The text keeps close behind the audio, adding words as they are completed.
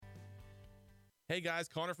Hey guys,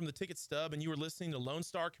 Connor from the Ticket Stub, and you are listening to Lone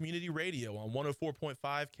Star Community Radio on 104.5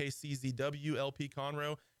 KCZW LP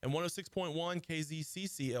Conroe and 106.1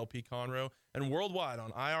 KZCC LP Conroe, and worldwide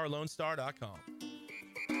on irlonestar.com.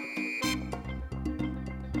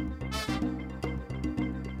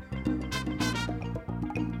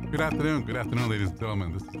 Good afternoon, ladies and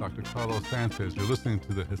gentlemen. This is Dr. Carlos Sanchez. You're listening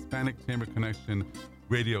to the Hispanic Chamber Connection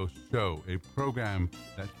radio show, a program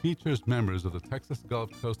that features members of the Texas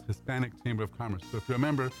Gulf Coast Hispanic Chamber of Commerce. So if you're a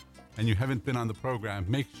member and you haven't been on the program,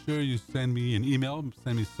 make sure you send me an email,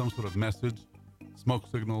 send me some sort of message, smoke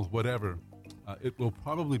signals, whatever. It will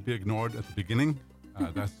probably be ignored at the beginning.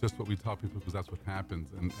 That's just what we tell people because that's what happens.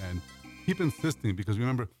 And keep insisting, because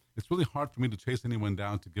remember, it's really hard for me to chase anyone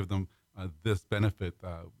down to give them this benefit.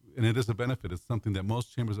 And it is a benefit. It's something that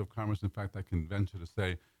most chambers of commerce, in fact, I can venture to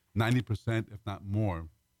say 90%, if not more,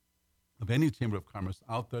 of any chamber of commerce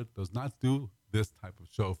out there does not do this type of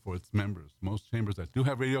show for its members. Most chambers that do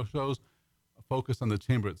have radio shows focus on the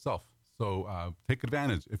chamber itself. So take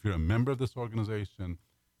advantage. If you're a member of this organization,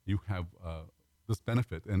 you have this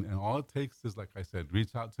benefit. And all it takes is, like I said,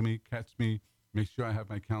 reach out to me, catch me, make sure I have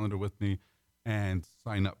my calendar with me, and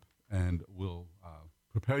sign up. And we'll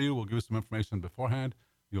prepare you. We'll give you some information beforehand.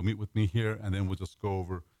 You'll meet with me here, and then we'll just go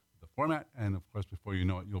over the format. And, of course, before you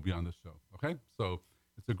know it, you'll be on the show, okay? So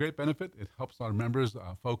it's a great benefit. It helps our members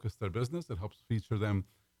focus their business. It helps feature them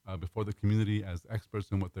before the community as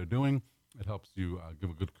experts in what they're doing. It helps you give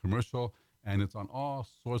a good commercial, and it's on all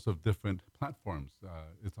sorts of different platforms.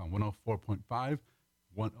 It's on 104.5,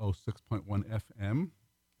 106.1 FM.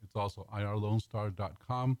 It's also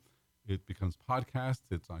irlonestar.com. It becomes podcast.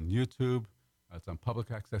 It's on YouTube. It's on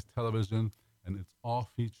public access television. And it's all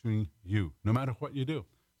featuring you, no matter what you do.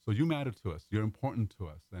 So you matter to us. You're important to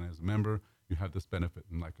us. And as a member, you have this benefit.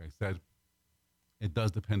 And like I said, it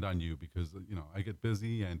does depend on you because, you know, I get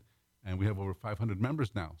busy and we have over 500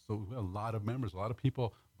 members now. So we have a lot of members, a lot of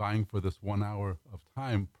people vying for this 1 hour of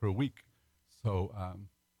time per week. So,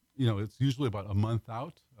 you know, it's usually about a month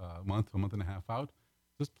out, a month and a half out.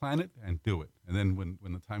 Just plan it and do it. And then when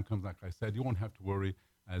the time comes, like I said, you won't have to worry.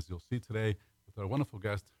 As you'll see today, with our wonderful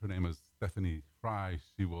guest, her name is Stephanie Fry.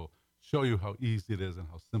 She will show you how easy it is and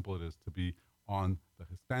how simple it is to be on the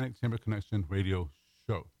Hispanic Chamber Connection radio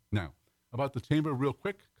show. Now, about the Chamber real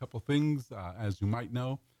quick, a couple things. As you might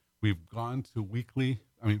know, we've gone to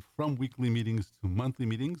from weekly meetings to monthly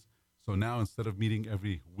meetings. So now instead of meeting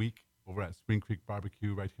every week over at Spring Creek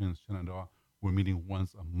Barbecue right here in Shenandoah, we're meeting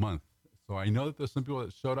once a month. So I know that there's some people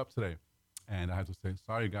that showed up today, and I have to say,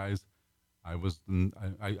 sorry guys, I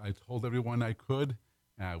told everyone I could.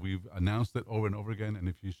 We've announced it over and over again. And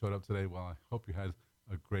if you showed up today, well, I hope you had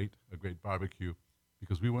a great barbecue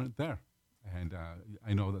because we weren't there. And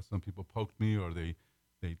I know that some people poked me or they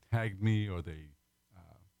tagged me or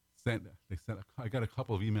I got a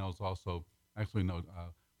couple of emails also, actually no,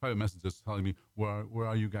 private messages telling me, where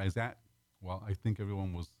are you guys at? Well, I think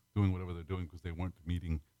everyone was doing whatever they're doing because they weren't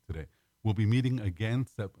meeting today. We'll be meeting again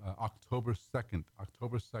October 2nd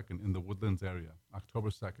in the Woodlands area,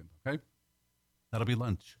 October 2nd, okay? That'll be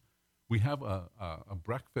lunch. We have a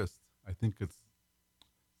breakfast, I think it's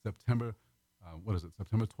September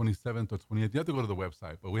 27th or 28th? You have to go to the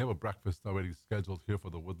website, but we have a breakfast already scheduled here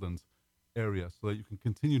for the Woodlands area so that you can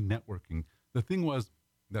continue networking. The thing was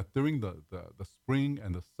that during the spring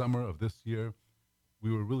and the summer of this year,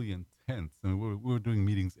 we were really intense. I mean, we were doing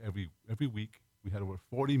meetings every week. We had over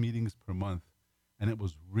 40 meetings per month, and it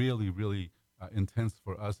was really, really intense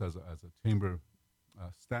for us as a chamber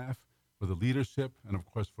staff, for the leadership, and of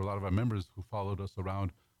course for a lot of our members who followed us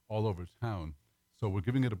around all over town. So we're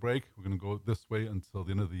giving it a break. We're going to go this way until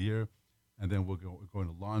the end of the year, and then we're going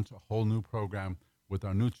to launch a whole new program with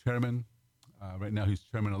our new chairman. Right now he's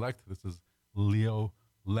chairman-elect. This is Leo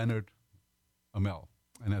Leonard Amell.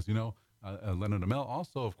 And as you know, Leonard Amell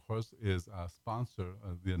also, of course, is a sponsor,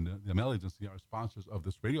 the Amell Agency are sponsors of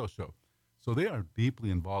this radio show. So they are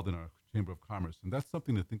deeply involved in our Chamber of Commerce. And that's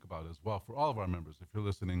something to think about as well for all of our members. If you're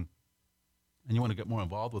listening and you want to get more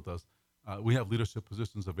involved with us, we have leadership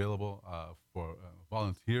positions available for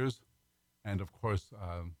volunteers. And of course,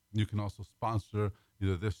 you can also sponsor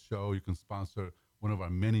either this show, you can sponsor one of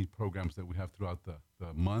our many programs that we have throughout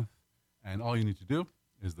the month. And all you need to do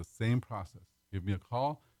is the same process. Give me a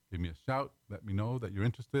call. Give me a shout. Let me know that you're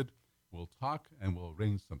interested. We'll talk and we'll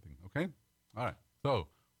arrange something, okay? All right. So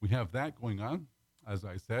we have that going on, as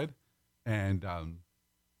I said. And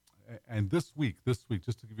this week, just to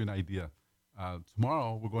give you an idea,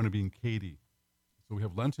 tomorrow we're going to be in Katy. So we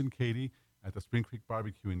have lunch in Katy at the Spring Creek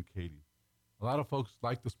Barbecue in Katy. A lot of folks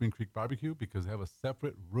like the Spring Creek Barbecue because they have a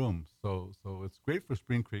separate room. So it's great for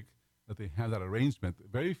Spring Creek that they have that arrangement.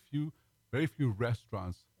 Very few very few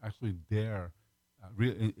restaurants actually dare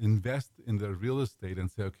invest in their real estate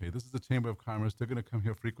and say, okay, this is the Chamber of Commerce. They're going to come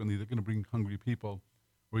here frequently. They're going to bring hungry people.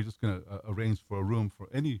 We're just going to arrange for a room for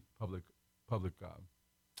any public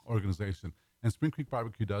organization. And Spring Creek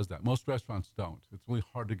Barbecue does that. Most restaurants don't. It's really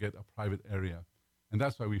hard to get a private area. And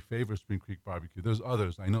that's why we favor Spring Creek Barbecue. There's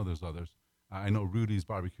others. I know there's others. I know Rudy's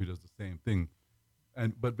Barbecue does the same thing.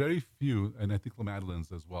 But very few, and I think La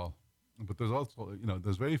Madeleine's as well. But there's also,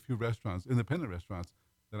 there's very few restaurants, independent restaurants,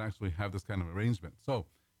 that actually have this kind of arrangement. So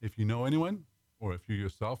if you know anyone, or if you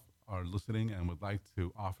yourself are listening and would like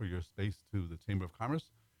to offer your space to the Chamber of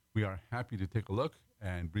Commerce, we are happy to take a look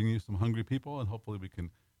and bring you some hungry people, and hopefully we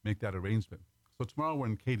can make that arrangement. So tomorrow we're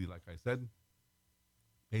in Katy, like I said.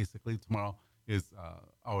 Basically, tomorrow is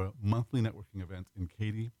our monthly networking event in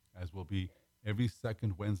Katy, as will be every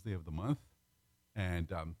second Wednesday of the month. And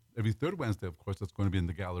every third Wednesday, of course, that's going to be in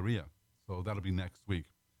the Galleria. So that'll be next week.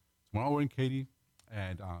 Tomorrow we're in Katy,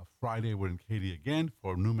 and Friday we're in Katy again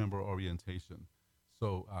for new member orientation.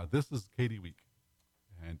 So this is Katy Week.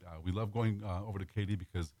 And we love going over to Katy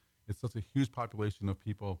because it's such a huge population of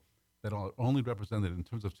people that are only represented in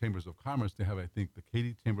terms of chambers of commerce. They have, I think, the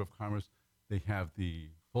Katy Chamber of Commerce. They have the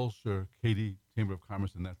Fulshear Katy Chamber of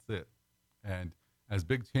Commerce, and that's it. And as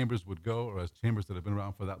big chambers would go, or as chambers that have been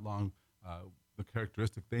around for that long, the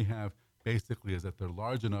characteristic they have basically is that they're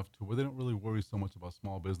large enough to where they don't really worry so much about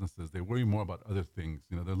small businesses. They worry more about other things.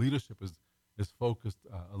 Their leadership is focused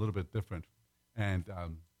a little bit different. And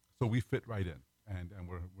so we fit right in. And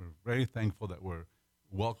we're very thankful that we're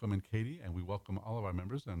welcome in Katy, and we welcome all of our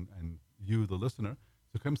members and you, the listener,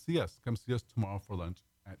 to come see us. Come see us tomorrow for lunch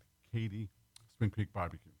at Katy Spring Creek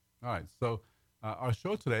Barbecue. All right, so our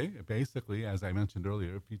show today, basically, as I mentioned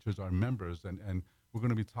earlier, features our members, and we're going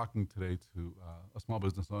to be talking today to a small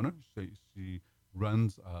business owner. She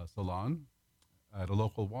runs a salon at a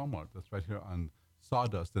local Walmart that's right here on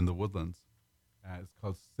Sawdust in the Woodlands. It's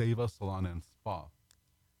called Seva Salon and Spa.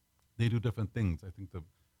 They do different things. I think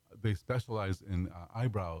they specialize in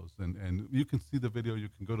eyebrows, and you can see the video. You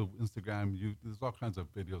can go to Instagram. There's all kinds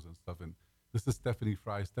of videos and stuff. And this is Stephanie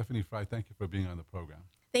Fry. Stephanie Fry, thank you for being on the program.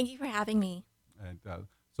 Thank you for having me. And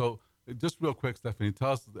so just real quick, Stephanie,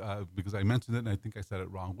 tell us, because I mentioned it and I think I said it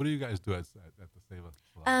wrong. What do you guys do at the Seva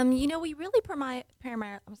Salon? We really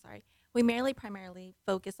we primarily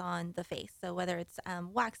focus on the face. So whether it's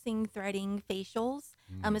waxing, threading, facials,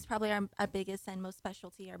 is probably our biggest and most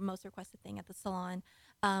specialty, our most requested thing at the salon.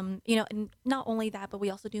 And not only that, but we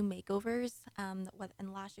also do makeovers, and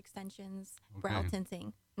lash extensions, brow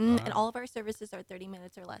tinting. And all of our services are 30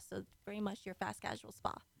 minutes or less. So very much your fast casual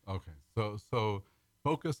spa. Okay. So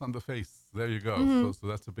focus on the face. There you go. So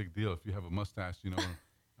that's a big deal. If you have a mustache, you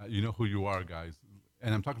know who you are, guys.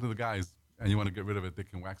 And I'm talking to the guys, and you want to get rid of it, they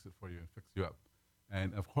can wax it for you and fix you up.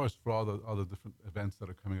 And of course, for all the different events that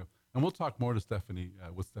are coming up, and we'll talk more to Stephanie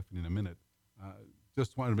with Stephanie in a minute.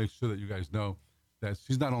 Just wanted to make sure that you guys know that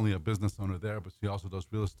she's not only a business owner there, but she also does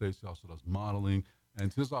real estate. She also does modeling,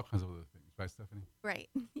 and she does all kinds of other things, right, Stephanie? Right.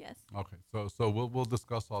 Yes. Okay. So we'll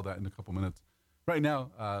discuss all that in a couple minutes. Right now,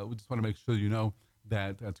 we just want to make sure you know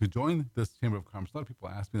that to join this Chamber of Commerce, a lot of people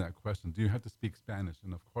ask me that question: do you have to speak Spanish?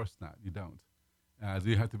 And of course not. You don't. Do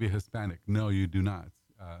you have to be Hispanic? No, you do not.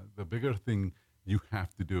 The bigger thing you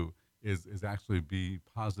have to do is actually be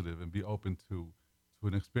positive and be open to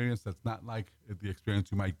an experience that's not like the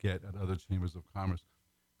experience you might get at other chambers of commerce.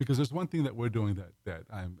 Because there's one thing that we're doing that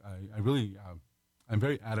I'm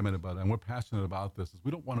very adamant about, and we're passionate about this, is we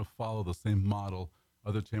don't want to follow the same model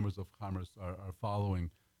other chambers of commerce are following.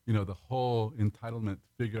 The whole entitlement,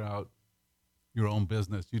 figure out your own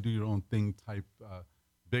business, you do your own thing type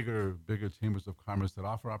bigger chambers of commerce that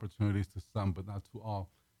offer opportunities to some, but not to all.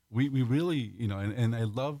 We really, and I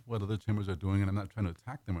love what other chambers are doing, and I'm not trying to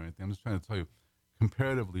attack them or anything. I'm just trying to tell you,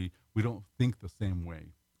 comparatively, we don't think the same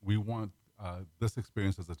way. We want this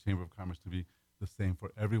experience as a chamber of commerce to be the same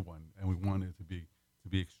for everyone, and we want it to be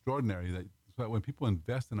extraordinary. So that when people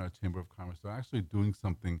invest in our chamber of commerce, they're actually doing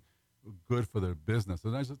something good for their business.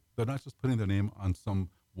 They're not just putting their name on some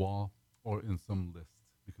wall or in some list,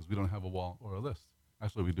 because we don't have a wall or a list.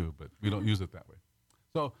 Actually, we do, but we don't use it that way.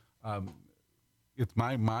 So it's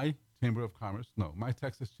my Chamber of Commerce. No, My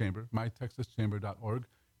Texas Chamber, mytexaschamber.org.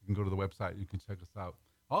 You can go to the website. You can check us out.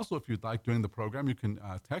 Also, if you'd like, during the program, you can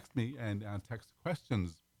text me and text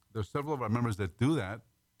questions. There's several of our members that do that.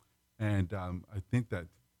 And I think that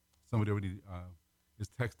somebody already is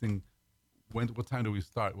texting. What time do we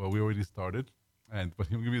start? Well, we already started. But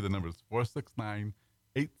he'll give you the numbers: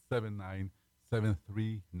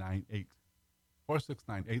 469-879-7398.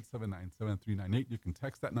 469-879-7398. You can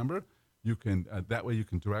text that number. You can that way you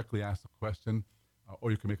can directly ask a question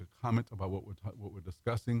or you can make a comment about what we're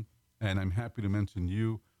discussing. And I'm happy to mention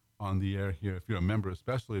you on the air here. If you're a member,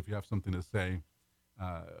 especially if you have something to say,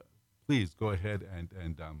 please go ahead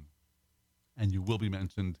and you will be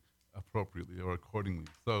mentioned appropriately or accordingly.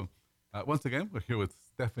 So once again, we're here with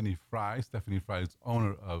Stephanie Fry. Stephanie Fry is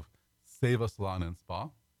owner of Seva Salon and Spa.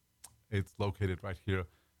 It's located right here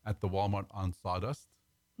at the Walmart on Sawdust.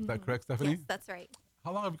 Is that correct, Stephanie? Yes, that's right.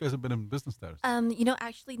 How long have you guys been in business there?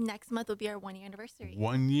 Actually, next month will be our 1-year anniversary.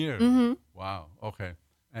 1 year. Mm-hmm. Wow. Okay.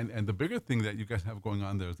 And the bigger thing that you guys have going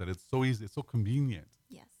on there is that it's so easy, it's so convenient.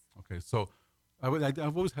 Yes. Okay. So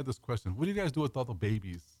I've always had this question: what do you guys do with all the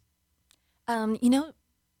babies?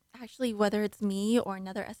 Actually, whether it's me or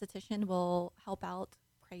another esthetician will help out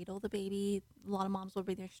cradle the baby. A lot of moms will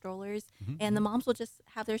bring their strollers, and the moms will just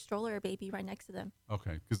have their stroller or baby right next to them.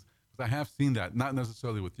 Okay, because I have seen that, not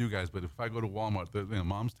necessarily with you guys, but if I go to Walmart,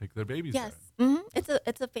 moms take their babies Yes, there.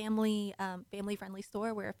 It's a family friendly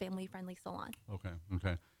store. We're a family friendly salon.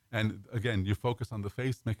 Okay. And again, you focus on the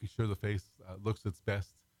face, making sure the face looks its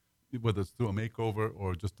best, whether it's through a makeover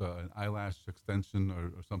or just an eyelash extension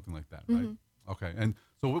or something like that, right? Okay. And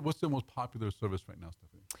so what's the most popular service right now,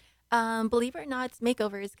 Stephanie? Believe it or not, it's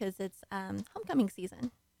makeovers because it's homecoming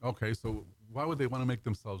season. Okay, so why would they want to make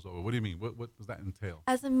themselves over? What do you mean? What does that entail?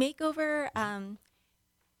 As a makeover,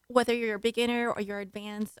 whether you're a beginner or you're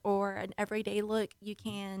advanced or an everyday look, you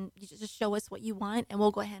just show us what you want and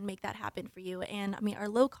we'll go ahead and make that happen for you. And I mean, our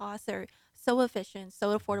low costs are so efficient,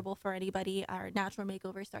 so affordable for anybody. Our natural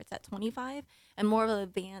makeover starts at $25 and more of an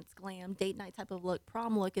advanced glam date night type of look,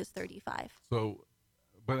 prom look is $35. So,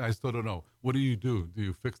 but I still don't know. What do? Do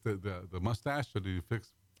you fix the mustache or do you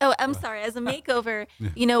fix? Oh, I'm sorry. As a makeover,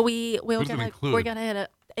 we're gonna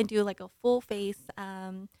do like a full face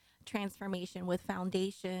transformation with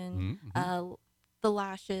foundation, the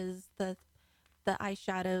lashes, the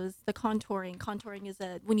eyeshadows, the contouring. Contouring is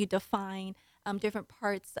when you define different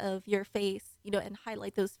parts of your face, and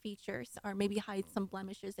highlight those features or maybe hide some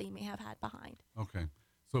blemishes that you may have had behind. Okay,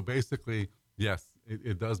 so basically, yes,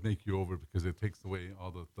 it does make you over because it takes away all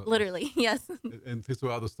the literally, yes, and takes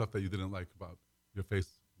away all the stuff that you didn't like about your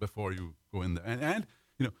face before you go in there. And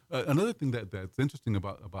another thing that's interesting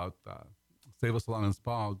about Seva Salon and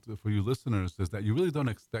Spa for you listeners is that you really don't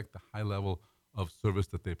expect the high level of service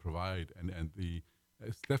that they provide. And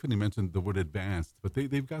Stephanie mentioned the word advanced, but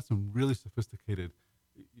they've got some really sophisticated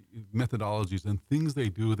methodologies and things they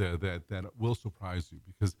do there that will surprise you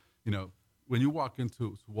because, when you walk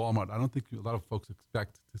into Walmart, I don't think a lot of folks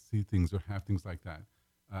expect to see things or have things like that.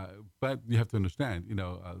 But you have to understand,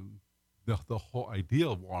 the whole idea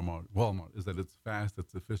of Walmart is that it's fast,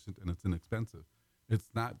 it's efficient, and it's inexpensive. It's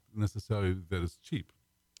not necessarily that it's cheap.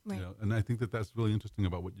 Right. And I think that's really interesting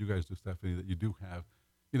about what you guys do, Stephanie, that you do have,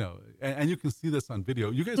 and you can see this on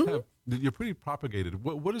video. You guys you're pretty propagated.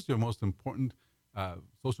 What is your most important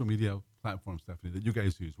social media platform, Stephanie, that you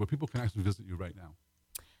guys use where people can actually visit you right now?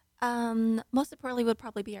 Most importantly would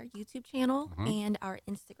probably be our YouTube channel and our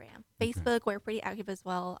Instagram. Facebook, we're pretty active as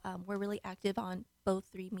well. We're really active on both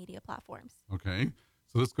 3 media platforms. Okay.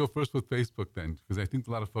 So let's go first with Facebook then, because I think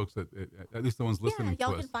a lot of folks, at least the ones listening to us.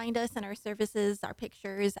 Y'all can find us and our services, our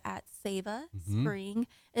pictures at Seva Spring.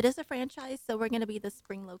 It is a franchise, so we're going to be the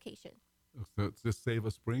Spring location. So it's just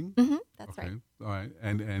Seva Spring? That's okay. right. All right.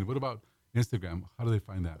 And what about Instagram? How do they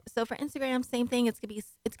find that? So for Instagram, same thing. It's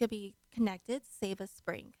gonna be connected. Seva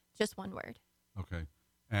Spring, just one word. Okay.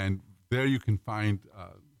 And there you can find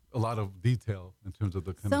a lot of detail in terms of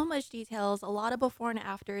so much details, a lot of before and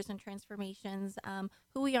afters and transformations,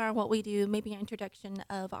 who we are and what we do, maybe an introduction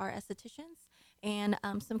of our estheticians, and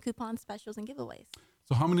some coupon specials and giveaways.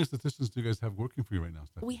 So how many estheticians do you guys have working for you right now,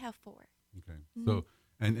 Stephanie? We have 4. Okay. So,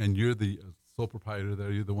 and you're the sole proprietor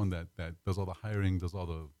there. You're the one that does all the hiring, does all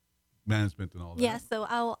the management and all that. Yeah, so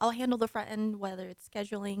I'll handle the front end, whether it's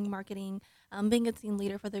scheduling, marketing, being a team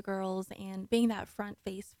leader for the girls, and being that front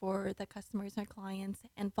face for the customers and clients,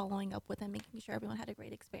 and following up with them, making sure everyone had a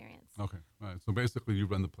great experience. Okay, all right. So basically, you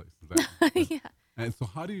run the place. Is that yeah. And so,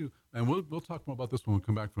 how do you? And we'll talk more about this when we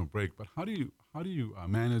come back from a break. But how do you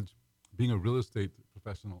manage being a real estate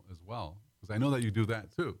professional as well? Because I know that you do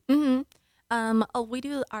that too. We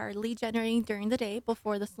do our lead generating during the day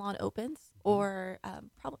before the salon opens, or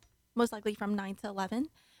probably most likely from 9 to 11.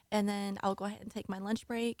 And then I'll go ahead and take my lunch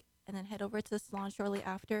break and then head over to the salon shortly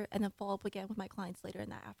after, and then follow up again with my clients later in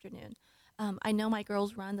that afternoon. I know my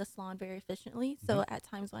girls run the salon very efficiently. So at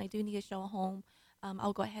times when I do need to show a home,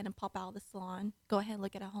 I'll go ahead and pop out of the salon, go ahead and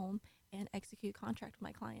look at a home, and execute a contract with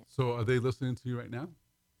my client. So are they listening to you right now?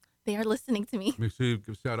 They are listening to me. Make sure you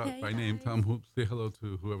give shout out Hey by name. guys. Tell them say hello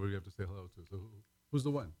to whoever you have to say hello to. So who's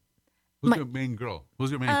the one? Who's your main girl?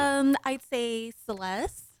 Who's your main girl? I'd say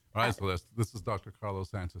Celeste. All right, Celeste, this is Dr.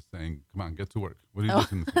 Carlos Sanchez saying, come on, get to work. What are you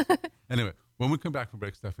listening to? Anyway, when we come back from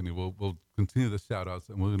break, Stephanie, we'll continue the shout-outs,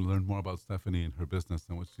 and we're going to learn more about Stephanie and her business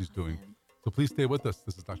and what she's doing. So please stay with us.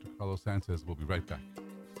 This is Dr. Carlos Sanchez. We'll be right back.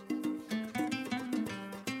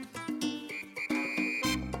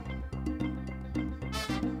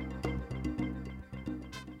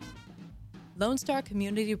 Lone Star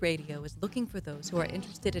Community Radio is looking for those who are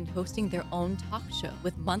interested in hosting their own talk show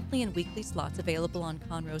with monthly and weekly slots available on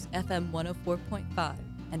Conroe's FM 104.5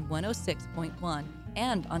 and 106.1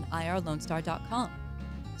 and on irlonestar.com.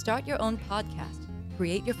 Start your own podcast,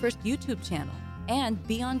 create your first YouTube channel, and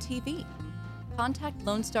be on TV. Contact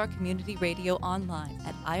Lone Star Community Radio online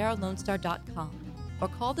at irlonestar.com or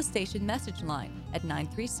call the station message line at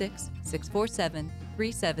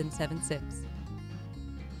 936-647-3776.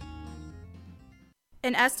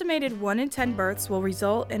 An estimated 1 in 10 births will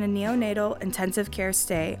result in a neonatal intensive care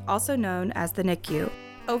stay, also known as the NICU.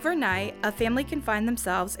 Overnight, a family can find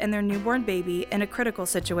themselves and their newborn baby in a critical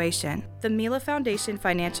situation. The Mila Foundation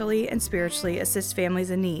financially and spiritually assists families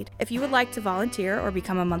in need. If you would like to volunteer or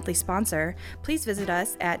become a monthly sponsor, please visit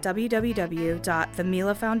us at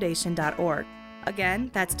www.themilafoundation.org. Again,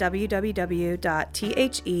 that's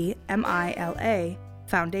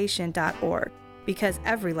www.themilafoundation.org, because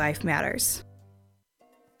every life matters.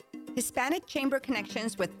 Hispanic Chamber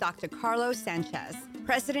Connections with Dr. Carlos Sanchez,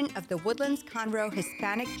 President of the Woodlands Conroe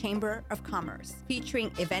Hispanic Chamber of Commerce, featuring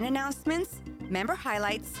event announcements, member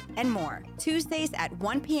highlights, and more. Tuesdays at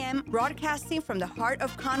 1 p.m., broadcasting from the heart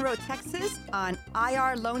of Conroe, Texas on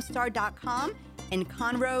irlonestar.com and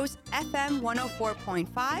Conroe's FM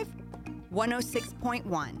 104.5,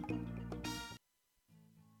 106.1.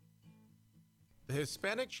 The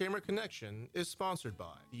Hispanic Chamber Connection is sponsored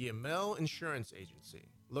by the Amel Insurance Agency,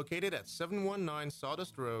 located at 719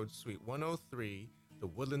 Sawdust Road, Suite 103, The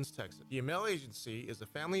Woodlands, Texas. The Amel Agency is a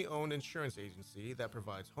family-owned insurance agency that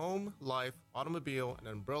provides home, life, automobile, and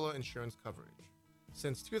umbrella insurance coverage.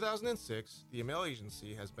 Since 2006, the Amel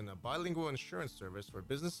Agency has been a bilingual insurance service for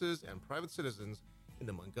businesses and private citizens in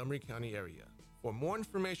the Montgomery County area. For more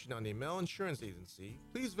information on the Amel Insurance Agency,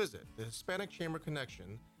 please visit the Hispanic Chamber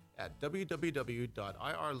Connection at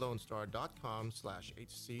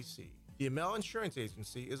www.irlonestar.com/HCC. The Amel Insurance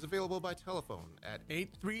Agency is available by telephone at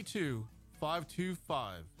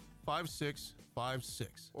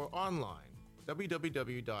 832-525-5656 or online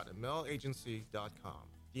www.amelagency.com.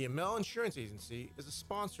 The Amel Insurance Agency is a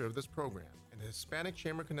sponsor of this program, and the Hispanic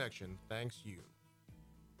Chamber Connection thanks you.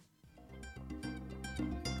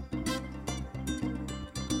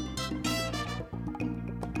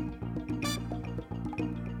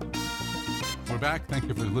 We're back. Thank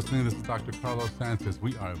you for listening. This is Dr. Carlos Sanchez.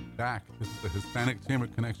 We are back. This is the Hispanic Chamber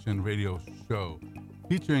Connection radio show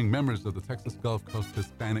featuring members of the Texas Gulf Coast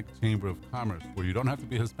Hispanic Chamber of Commerce, where you don't have to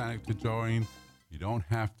be Hispanic to join. You don't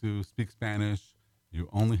have to speak Spanish. You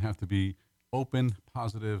only have to be open,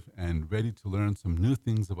 positive, and ready to learn some new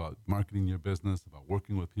things about marketing your business, about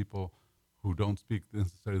working with people who don't speak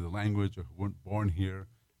necessarily the language or who weren't born here.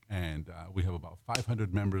 And we have about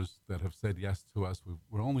 500 members that have said yes to us.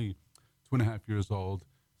 We're only 2.5 years old,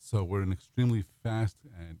 so we're an extremely fast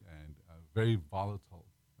and very volatile,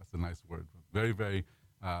 that's a nice word, very, very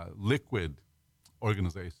liquid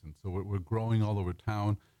organization. So we're growing all over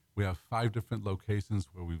town. We have 5 different locations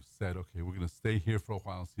where we've said, okay, we're going to stay here for a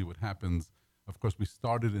while and see what happens. Of course, we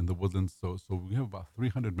started in the Woodlands, so we have about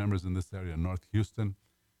 300 members in this area, North Houston,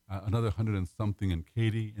 another 100 and something in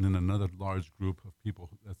Katy, and then another large group of people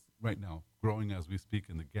that's right now growing as we speak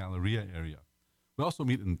in the Galleria area. We also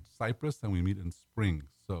meet in Cypress and we meet in Spring.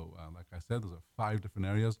 So like I said, those are 5 different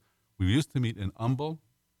areas. We used to meet in Humble,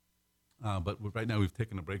 but right now we've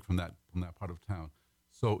taken a break from that part of town.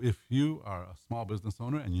 So if you are a small business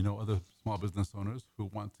owner and you know other small business owners who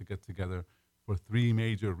want to get together for 3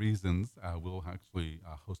 major reasons, we'll actually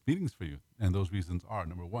host meetings for you. And those reasons are,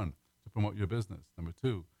 number 1, to promote your business. Number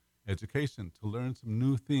 2, education, to learn some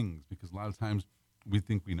new things, because a lot of times we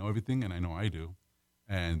think we know everything, and I know I do.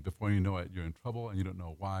 And before you know it, you're in trouble and you don't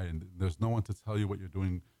know why. And there's no one to tell you what you're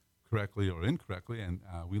doing correctly or incorrectly. And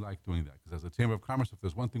we like doing that, because as a Chamber of Commerce, if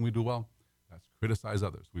there's one thing we do well, that's criticize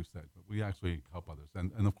others, we've said. But we actually help others.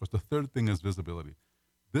 And of course, the third thing is visibility.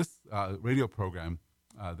 This radio program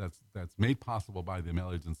that's made possible by the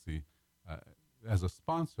Amel Agency as a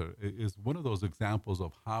sponsor is one of those examples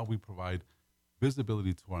of how we provide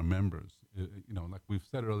visibility to our members. Like we've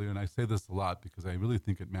said earlier, and I say this a lot because I really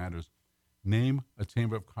think it matters, name a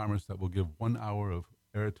Chamber of Commerce that will give 1 hour of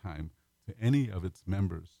airtime to any of its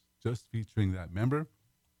members, just featuring that member.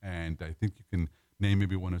 And I think you can name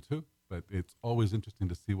maybe 1 or 2, but it's always interesting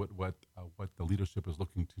to see what the leadership is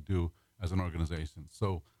looking to do as an organization.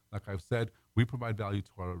 So, like I've said, we provide value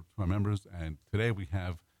to our members, and today we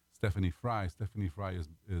have Stephanie Fry. Stephanie Fry is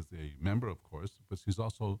a member, of course, but she's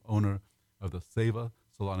also owner of the Seva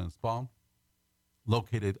Salon and Spa,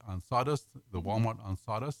 located on Sawdust, the Walmart on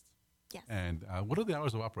Sawdust. Yes. And what are the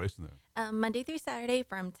hours of operation there? Monday through Saturday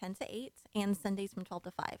from 10 to 8 and Sundays from 12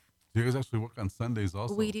 to 5. Do you guys actually work on Sundays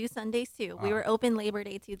also? We do Sundays too. We were open Labor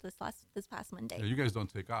Day too this past Monday. Yeah, you guys don't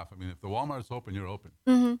take off. I mean, if the Walmart's open, you're open.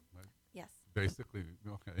 Mm-hmm. Right? Yes. Basically,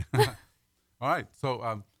 okay. All right.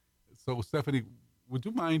 So, so Stephanie, would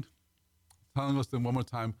you mind telling us then one more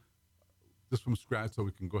time, just from scratch, so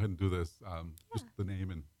we can go ahead and do this? Just the name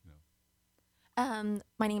and.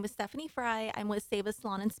 My name is Stephanie Fry. I'm with Seva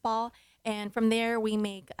Salon and Spa, and from there we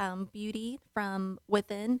make beauty from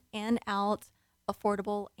within and out,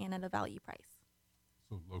 affordable and at a value price.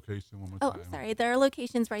 So location one more Oh, time. sorry. There are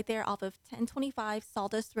locations right there off of 1025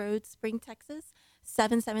 Sawdust Road, Spring, Texas,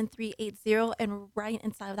 77380, and right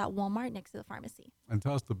inside of that Walmart next to the pharmacy. And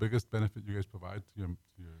tell us the biggest benefit you guys provide to your.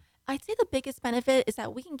 I'd say the biggest benefit is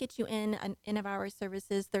that we can get you in an of our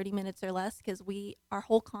services 30 minutes or less because our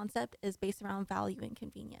whole concept is based around value and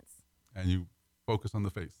convenience. And you focus on the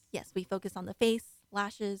face. Yes, we focus on the face,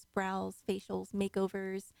 lashes, brows, facials,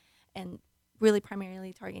 makeovers, and really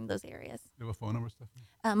primarily targeting those areas. You have a phone number, Stephanie?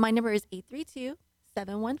 My number is 832-715-3419.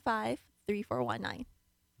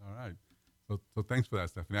 All right. So thanks for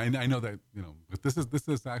that, Stephanie. I know that, but this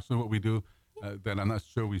is actually what we do that I'm not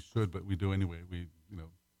sure we should, but we do anyway. We,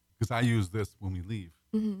 because I use this when we leave.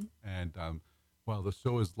 Mm-hmm. And while the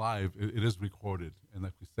show is live, it is recorded. And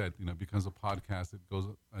like we said, it becomes a podcast. It goes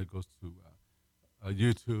to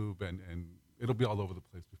YouTube and it'll be all over the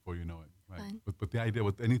place before you know it. Right. Fine. But the idea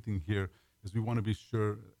with anything here is we want to be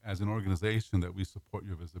sure as an organization that we support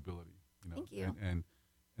your visibility. Thank you. And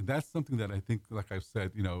that's something that I think, like I've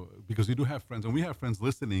said, because we do have friends and we have friends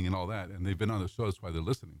listening and all that, and they've been on the show. That's why they're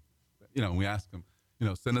listening. And we ask them,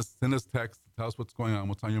 send us text, tell us what's going on,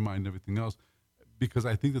 what's on your mind, and everything else, because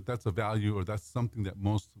I think that's a value, or that's something that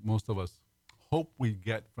most of us hope we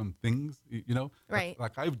get from things. Right.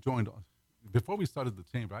 Like I've joined before we started the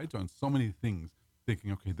chamber. I joined so many things,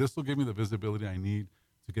 thinking, okay, this will give me the visibility I need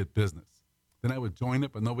to get business. Then I would join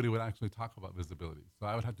it, but nobody would actually talk about visibility. So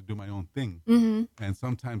I would have to do my own thing. Mm-hmm. And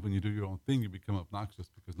sometimes when you do your own thing, you become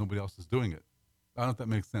obnoxious because nobody else is doing it. I don't know if that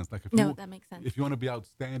makes sense. Like that makes sense. If you want to be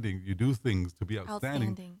outstanding, you do things to be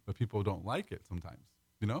outstanding. But people don't like it sometimes.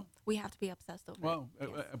 We have to be obsessed over it. Yes.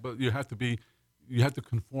 But you have to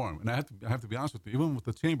conform. And I have to be honest with you. Even with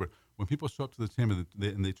the chamber, when people show up to the chamber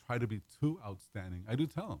and they try to be too outstanding, I do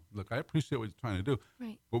tell them, look, I appreciate what you're trying to do,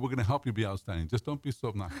 right, but we're going to help you be outstanding. Just don't be so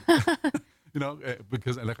obnoxious.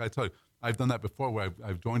 Because like I tell you, I've done that before where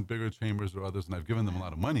I've joined bigger chambers or others and I've given them a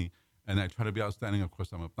lot of money and I try to be outstanding. Of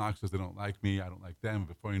course, I'm obnoxious. They don't like me. I don't like them.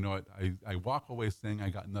 Before you know it, I walk away saying I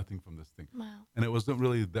got nothing from this thing. Wow. And it wasn't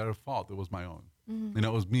really their fault. It was my own. Mm-hmm.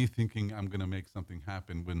 It was me thinking I'm going to make something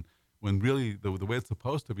happen when really the way it's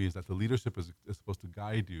supposed to be is that the leadership is supposed to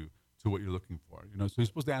guide you to what you're looking for. So you're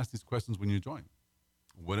supposed to ask these questions when you join.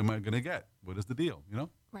 What am I going to get? What is the deal?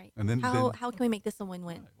 Right. And then how can we make this a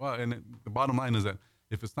win-win? Well, and the bottom line is that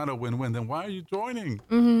if it's not a win-win, then why are you joining?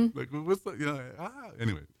 Mm-hmm. Like, what's the,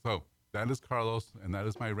 Anyway, so that is Carlos, and that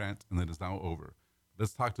is my rant, and it is now over.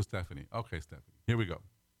 Let's talk to Stephanie. Okay, Stephanie, here we go.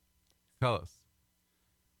 Tell us,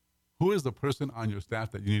 who is the person on your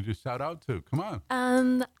staff that you need to shout out to? Come on.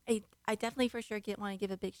 I definitely for sure want to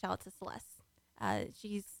give a big shout out to Celeste.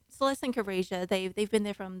 She's Celeste and Carasia. They've been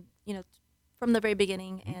there from the very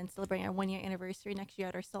beginning and celebrating our 1-year anniversary next year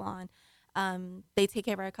at our salon. They take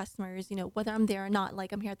care of our customers, whether I'm there or not,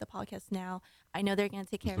 like I'm here at the podcast now, I know they're going to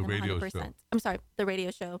take care of them 100%. Show. I'm sorry, the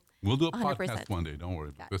radio show. We'll do a 100%. podcast one day. Don't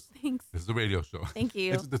worry. Thanks. This is a radio show. Thank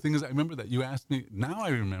you. The thing is, I remember that you asked me, now I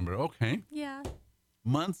remember, okay. Yeah.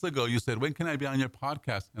 Months ago, you said, when can I be on your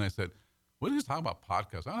podcast? And I said, what are you talking about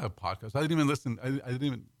podcasts? I don't have podcasts. I didn't even listen. I didn't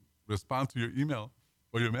even respond to your email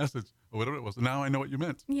or your message or whatever it was. Now I know what you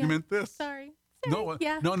meant. Yeah. You meant this. Sorry. No,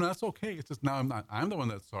 yeah. no, that's okay. It's just now I'm the one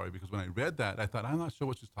that's sorry because when I read that, I thought, I'm not sure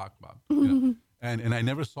what she's talking about. And I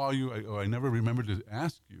never saw you or I never remembered to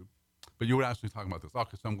ask you, but you were actually talking about this.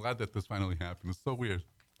 Okay, so I'm glad that this finally happened. It's so weird.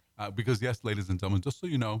 Because yes, ladies and gentlemen, just so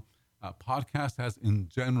you know, podcast has in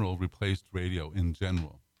general replaced radio in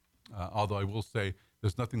general. Although I will say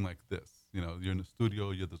there's nothing like this. You're in a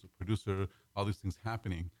studio, there's a producer, all these things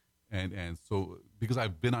happening. And so, because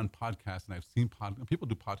I've been on podcasts and I've seen people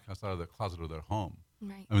do podcasts out of their closet or their home.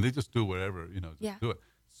 Right. I mean, they just do whatever, do it.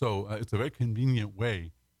 So it's a very convenient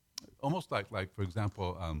way, almost like for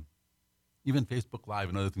example, even Facebook Live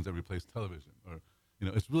and other things that replace television, or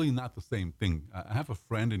it's really not the same thing. I have a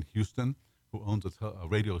friend in Houston who owns a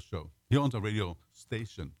radio show. He owns a radio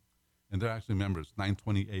station, and they're actually members,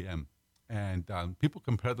 920 AM. And people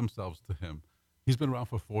compare themselves to him. He's been around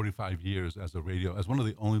for 45 years as one of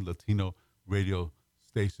the only Latino radio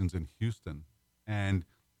stations in Houston. And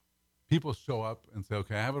people show up and say,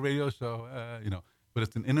 okay, I have a radio show, but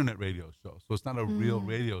it's an internet radio show. So it's not a real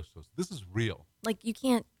radio show. So this is real. Like you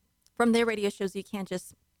can't, from their radio shows, you can't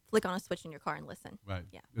just flick on a switch in your car and listen. Right.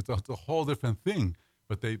 Yeah. It's a whole different thing,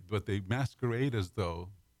 but they masquerade as though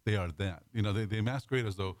they are that. They masquerade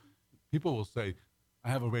as though people will say, I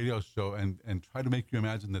have a radio show and try to make you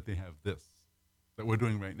imagine that they have this that we're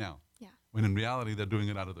doing right now. Yeah. When in reality, they're doing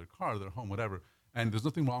it out of their car, their home, whatever. And there's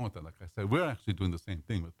nothing wrong with that. Like I said, we're actually doing the same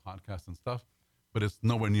thing with podcasts and stuff, but it's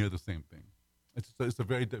nowhere near the same thing. It's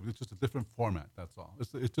just a different format. That's all.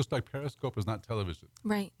 It's just like Periscope is not television.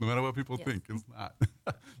 Right. No matter what people think, it's not.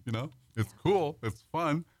 It's cool, it's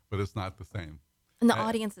fun, but it's not the same. And the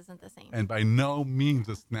audience isn't the same. And by no means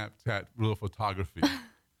is Snapchat real photography.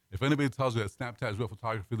 If anybody tells you that Snapchat is real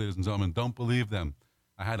photography, ladies and gentlemen, don't believe them.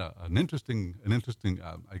 I had an interesting,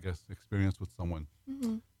 I guess, experience with someone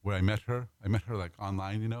where I met her. I met her like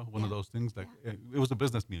online, one of those things. Like it was a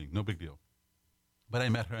business meeting, no big deal. But I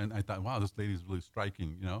met her and I thought, wow, this lady's really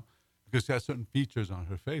striking, because she has certain features on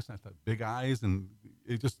her face. And I thought big eyes, and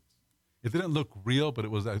it didn't look real, but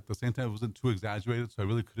it was at the same time it wasn't too exaggerated, so I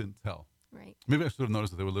really couldn't tell. Right. Maybe I should have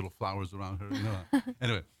noticed that there were little flowers around her.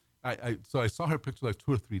 Anyway, so I saw her picture like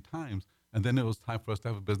 2 or 3 times, and then it was time for us to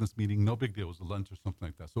have a business meeting. No big deal. It was a lunch or something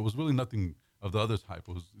like that. So it was really nothing of the other type.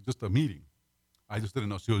 It was just a meeting. I just didn't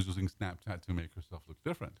know she was using Snapchat to make herself look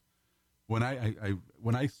different. When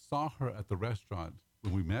I saw her at the restaurant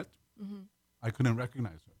when we met, I couldn't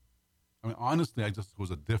recognize her. I mean, honestly, I just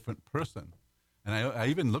was a different person. And I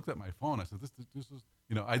even looked at my phone. I said, this is,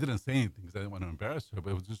 I didn't say anything because I didn't want to embarrass her,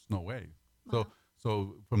 but it was just no way. Wow.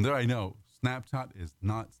 So from there, I know Snapchat is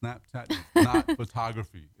not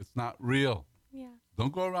photography. It's not real. Yeah.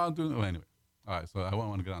 Don't go around doing. Oh, anyway. All right. So I won't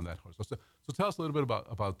want to get on that horse. So tell us a little bit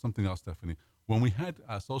about something else, Stephanie. When we had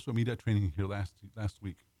social media training here last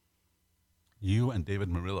week, you and David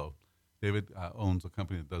Murillo, David owns a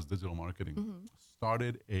company that does digital marketing,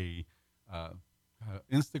 started a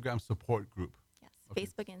Instagram support group. Yes, okay.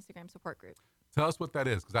 Facebook and Instagram support group. Tell us what that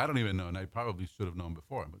is, because I don't even know, and I probably should have known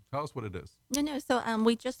before, but tell us what it is. No. So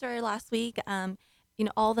we just started last week.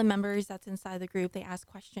 All the members that's inside the group, they ask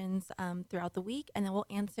questions throughout the week, and then we'll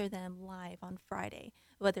answer them live on Friday.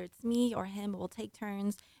 Whether it's me or him, we'll take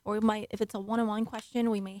turns, or we might, if it's a one-on-one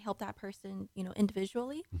question, we may help that person,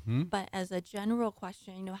 individually. But as a general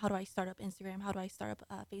question, how do I start up Instagram? How do I start up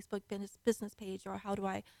a Facebook business page? Or how do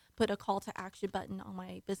I put a call to action button on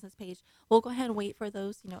my business page? We'll go ahead and wait for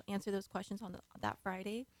those, answer those questions on that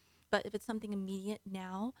Friday. But if it's something immediate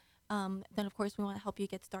now, then of course we want to help you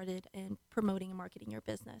get started in promoting and marketing your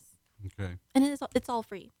business. Okay. And it's all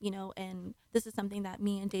free, and this is something that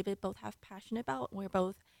me and David both have passion about. We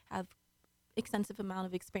both have extensive amount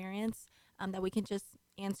of experience that we can just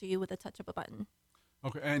answer you with a touch of a button.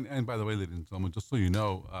 Okay. And by the way, ladies and gentlemen, just so you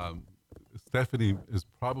know, Stephanie is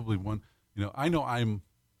probably one, I know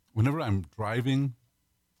whenever I'm driving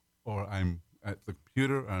or I'm at the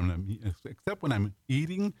computer, except when I'm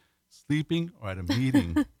eating, sleeping, or at a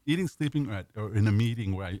meeting, or in a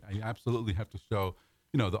meeting where I absolutely have to show,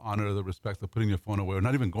 the honor, the respect of putting your phone away, or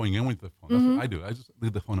not even going in with the phone. That's what I do. I just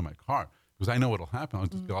leave the phone in my car because I know what'll happen. I'll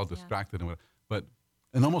just get all distracted and whatever. But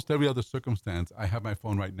in almost every other circumstance, I have my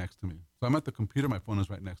phone right next to me. So I'm at the computer, my phone is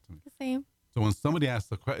right next to me. The same. So when somebody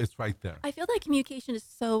asks a question, it's right there. I feel like communication is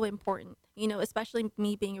so important, especially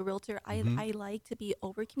me being a realtor. I like to be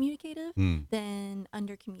over communicative than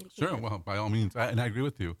under communicative. Sure. Well, by all means. And I agree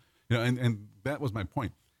with you. And that was my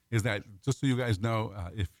point, is that just so you guys know,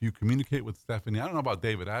 if you communicate with Stephanie, I don't know about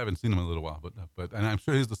David. I haven't seen him in a little while, but and I'm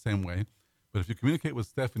sure he's the same way. But if you communicate with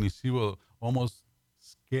Stephanie, she will almost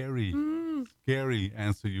scary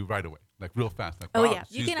answer you right away, like real fast. Like, oh, wow, yeah.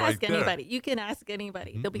 You can ask anybody. You can ask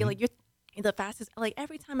anybody. They'll be like, you're the fastest. Like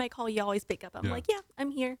every time I call, you always pick up. I'm like, yeah,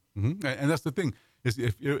 I'm here. And that's the thing, is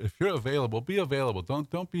if you're available, be available.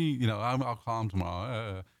 Don't be, I'll call him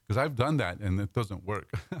tomorrow, because I've done that and it doesn't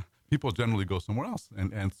work. People generally go somewhere else.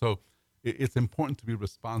 And so it's important to be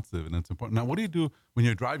responsive, and it's important. Now, what do you do when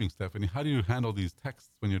you're driving, Stephanie? How do you handle these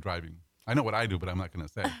texts when you're driving? I know what I do, but I'm not going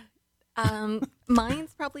to say.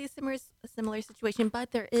 Mine's probably a similar situation,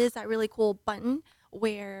 but there is that really cool button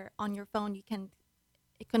where on your phone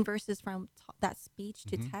it converses from that speech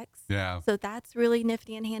to text. Yeah. So that's really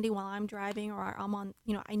nifty and handy while I'm driving, or I'm on,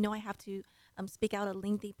 I know I have to speak out a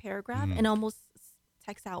lengthy paragraph, and almost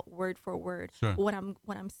text out word for word Sure. what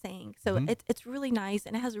I'm saying. So Mhm. it's really nice,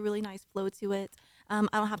 and it has a really nice flow to it. I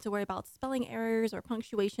don't have to worry about spelling errors or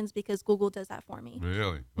punctuations because Google does that for me.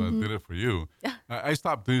 Really? Well, Mhm. it did it for you. I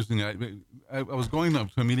stopped using it. I was going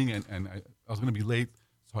up to a meeting and I was going to be late,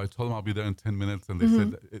 so I told them I'll be there in 10 minutes, and they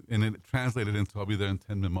said, and it translated into I'll be there in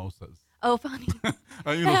 10 mimosas. Oh, funny. Stuff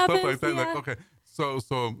like happens, that. yeah. Like, okay. So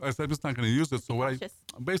I said, I'm just not going to use it. So Cautious.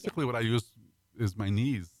 what I use is my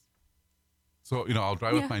knees. So, I'll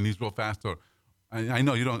drive with my knees real fast, or I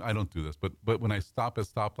know I don't do this, but when I stop at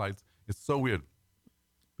stoplights, it's so weird.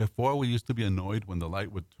 Before, we used to be annoyed when the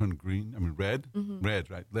light would turn green. I mean, red,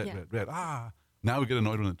 right? Red. Now we get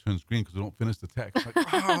annoyed when it turns green because we don't finish the text. Like,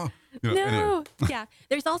 No. Anyway. Yeah.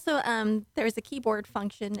 There's also there's a keyboard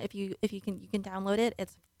function if you can download it.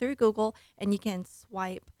 It's through Google, and you can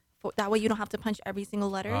swipe. That way you don't have to punch every single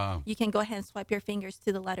letter. Wow. You can go ahead and swipe your fingers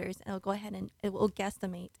to the letters, and it'll go ahead and it will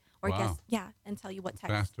guesstimate or Wow. and tell you what text.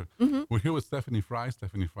 Faster. Mhm. We're here with Stephanie Fry.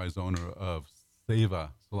 Stephanie Fry is owner of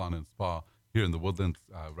Seva Salon and Spa here in the Woodlands,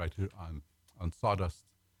 right here on Sawdust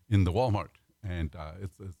in the Walmart. And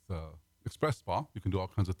it's express spa. You can do all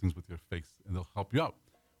kinds of things with your face, and they'll help you out.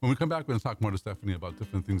 When we come back, we're going to talk more to Stephanie about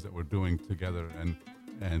different things that we're doing together and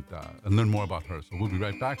learn more about her. So we'll be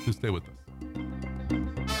right back. Please stay with us.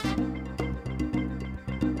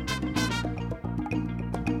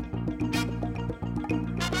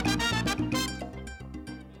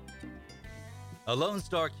 A Lone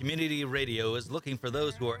Star Community Radio is looking for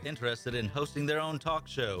those who are interested in hosting their own talk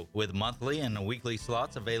show with monthly and weekly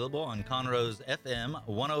slots available on Conroe's FM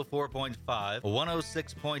 104.5,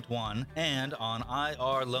 106.1, and on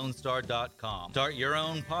irlonestar.com. Start your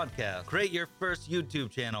own podcast, create your first YouTube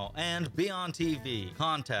channel, and be on TV.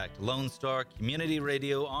 Contact Lone Star Community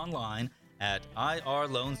Radio online at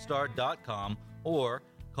irlonestar.com or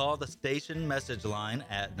call the station message line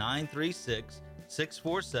at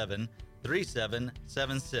 936-647-3776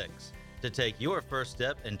 to take your first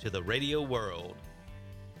step into the radio world.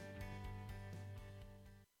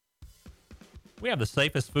 We have the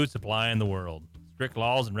safest food supply in the world. Strict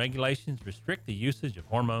laws and regulations restrict the usage of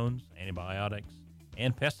hormones, antibiotics,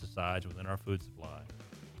 and pesticides within our food supply.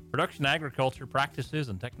 Production agriculture practices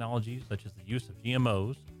and technologies such as the use of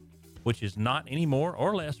GMOs, which is not any more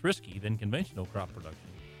or less risky than conventional crop production,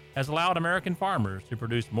 has allowed American farmers to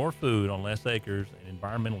produce more food on less acres in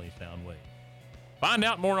environmentally sound ways. Find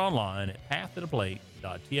out more online at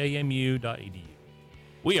pathtotheplate.tamu.edu.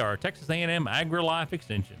 We are Texas A&M AgriLife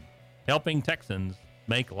Extension, helping Texans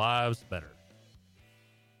make lives better.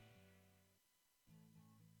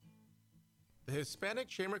 The Hispanic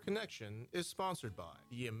Chamber Connection is sponsored by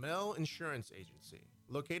the Yamel Insurance Agency,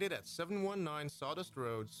 located at 719 Sawdust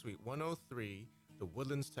Road, Suite 103, The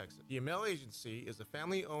Woodlands, Texas. The Yamel Agency is a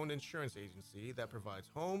family-owned insurance agency that provides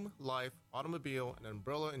home, life, automobile, and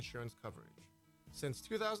umbrella insurance coverage. Since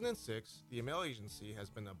 2006, the Yamel Agency has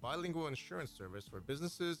been a bilingual insurance service for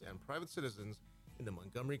businesses and private citizens in the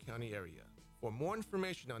Montgomery County area. For more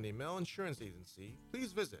information on the Yamel Insurance Agency,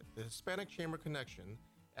 please visit the Hispanic Chamber Connection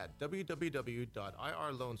at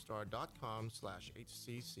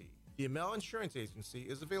www.irlonestar.com/HCC. The Yamel Insurance Agency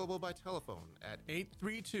is available by telephone at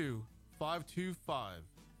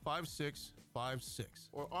 832-525-5656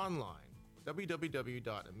 or online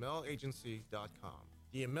www.yamelagency.com.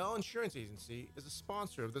 The Yamel Insurance Agency is a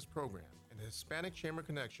sponsor of this program, and the Hispanic Chamber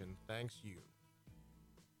Connection thanks you.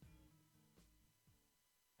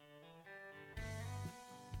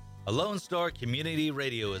 A Lone Star Community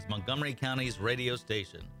Radio is Montgomery County's radio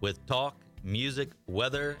station with talk, music,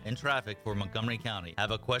 weather, and traffic for Montgomery County.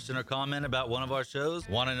 Have a question or comment about one of our shows?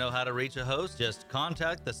 Want to know how to reach a host? Just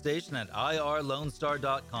contact the station at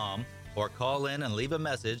irlonestar.com or call in and leave a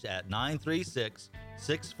message at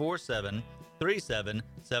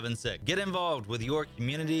 936-647-3776. Get involved with your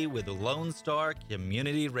community with Lone Star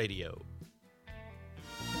Community Radio.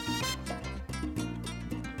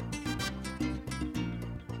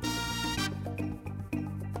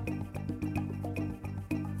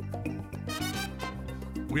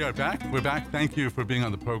 We are back. We're back. Thank you for being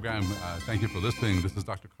on the program. Thank you for listening. This is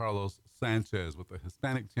Dr. Carlos Sanchez with the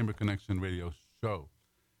Hispanic Chamber Connection radio show.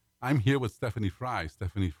 I'm here with Stephanie Fry.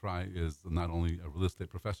 Stephanie Fry is not only a real estate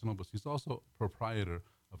professional, but she's also proprietor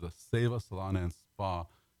of the Seva Salon and Spa,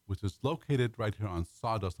 which is located right here on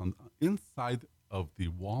Sawdust, inside of the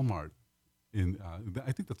Walmart.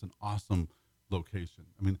 I think that's an awesome location.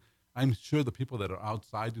 I mean, I'm sure the people that are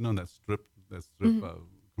outside, that strip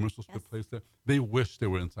commercial strip place there, they wish they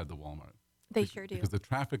were inside the Walmart. They sure do. Because the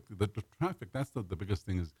traffic, that's the biggest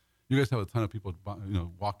thing is you guys have a ton of people,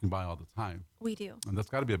 walking by all the time, We do. and that's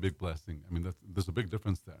got to be a big blessing. I mean, there's a big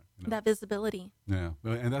difference there. That visibility. Yeah,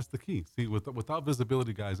 and that's the key. See, without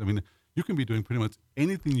visibility, guys, I mean, you can be doing pretty much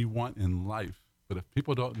anything you want in life, but if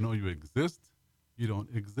people don't know you exist, you don't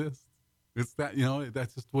exist. It's that,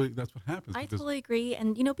 that's just that's what happens. I because- totally agree.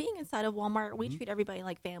 And, being inside of Walmart, we treat everybody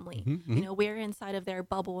like family. We're inside of their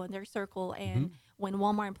bubble and their circle. And when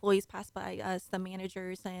Walmart employees pass by us, the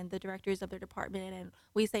managers and the directors of their department, and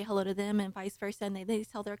we say hello to them and vice versa, and they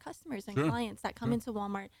tell their customers and Sure. clients that come into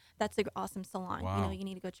Walmart, that's an awesome salon. Wow. You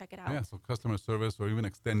need to go check it out. Yeah, so customer service, or even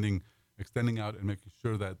extending out and making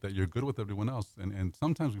sure that you're good with everyone else. And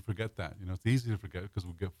sometimes we forget that. It's easy to forget because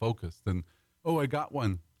we get focused and, oh, I got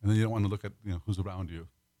one. And then you don't want to look at who's around you.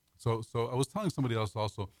 So I was telling somebody else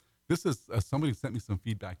also, this is somebody sent me some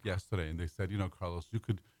feedback yesterday, and they said, Carlos, you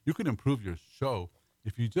could improve your show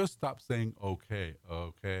if you just stop saying okay.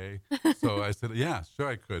 So I said, yeah, sure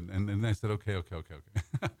I could. And then I said, okay.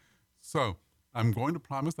 So I'm going to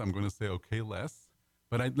promise I'm going to say okay less.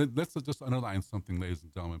 But let's just underline something, ladies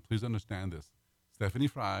and gentlemen. Please understand this. Stephanie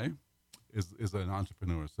Fry is an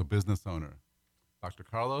entrepreneur, so business owner. Dr.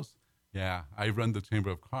 Carlos, yeah, I run the Chamber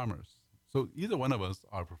of Commerce. So either one of us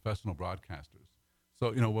are professional broadcasters.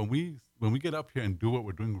 So, when we get up here and do what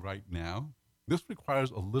we're doing right now, this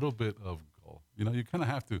requires a little bit of goal. You kind of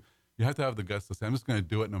have to have the guts to say, I'm just going to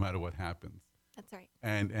do it no matter what happens. That's right.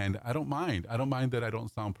 And I don't mind. I don't mind that I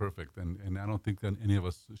don't sound perfect. And I don't think that any of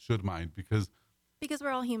us should mind because we're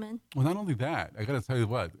all human. Well, not only that, I got to tell you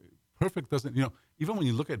what, perfect doesn't, even when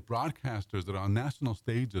you look at broadcasters that are on national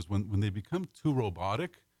stages, when they become too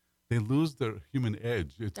robotic, they lose their human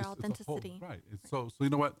edge. Their authenticity. Right. So you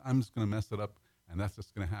know what? I'm just going to mess it up, and that's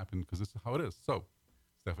just going to happen because this is how it is. So,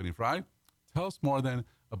 Stephanie Fry, tell us more then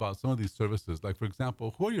about some of these services. Like, for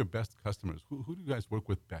example, who are your best customers? Who do you guys work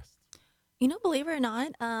with best? Believe it or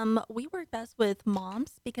not, we work best with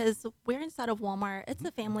moms because we're inside of Walmart. It's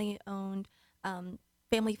a family-owned,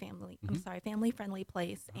 family-friendly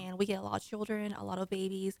place, and we get a lot of children, a lot of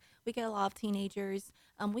babies. We get a lot of teenagers.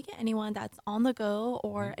 We get anyone that's on the go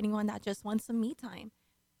or anyone that just wants some me time.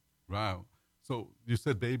 Wow. So you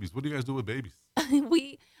said babies. What do you guys do with babies?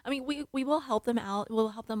 we will help them out. We'll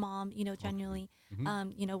help the mom, genuinely.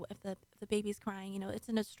 If the baby's crying, it's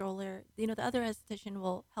in a stroller. The other esthetician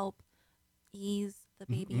will help ease the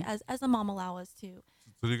baby as the mom allow us to.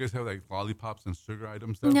 So do you guys have like lollipops and sugar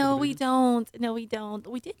items there? No, we don't.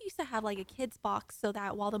 We did used to have like a kids box so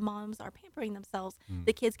that while the moms are pampering themselves,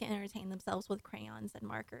 the kids can entertain themselves with crayons and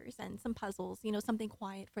markers and some puzzles, something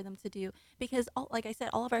quiet for them to do. Because like I said,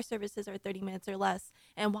 all of our services are 30 minutes or less.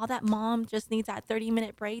 And while that mom just needs that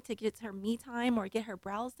 30-minute break to get her me time or get her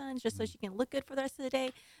brows done just so she can look good for the rest of the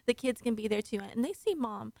day, the kids can be there too. And they see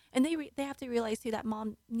mom, and they have to realize too that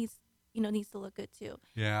mom needs to look good too.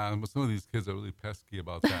 Yeah, but some of these kids are really pesky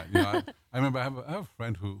about that. I remember I have a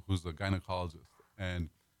friend who's a gynecologist, and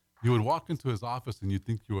you would walk into his office and you'd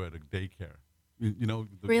think you were at a daycare.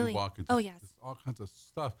 Really? You walk into yes. all kinds of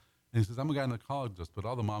stuff. And he says, I'm a gynecologist, but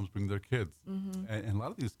all the moms bring their kids. And a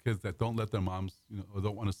lot of these kids that don't let their moms, or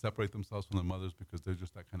don't want to separate themselves from their mothers because they're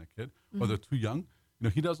just that kind of kid, or they're too young,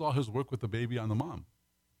 he does all his work with the baby on the mom.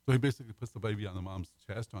 So he basically puts the baby on the mom's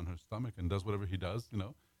chest, on her stomach, and does whatever he does,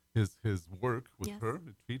 his work with her,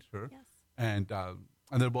 to treat her, and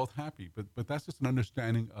they're both happy. But that's just an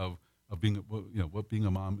understanding of being, what being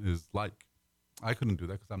a mom is like. I couldn't do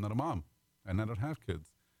that because I'm not a mom, and I don't have kids.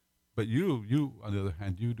 But you on the other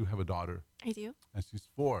hand, you do have a daughter. I do. And she's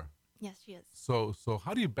 4. Yes, she is. So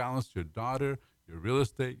how do you balance your daughter, your real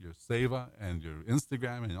estate, your Seva, and your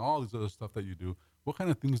Instagram, and all these other stuff that you do? What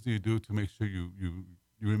kind of things do you do to make sure you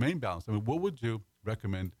remain balanced? I mean, what would you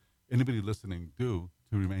recommend anybody listening do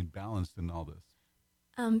to remain balanced in all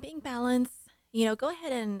this? Being balanced, go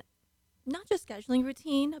ahead and not just scheduling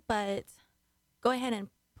routine, but go ahead and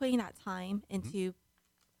putting that time into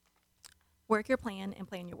work your plan and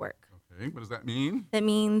plan your work. Okay, what does that mean? That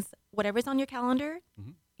means whatever's on your calendar,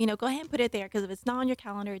 go ahead and put it there, because if it's not on your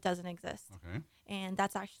calendar, it doesn't exist. Okay. And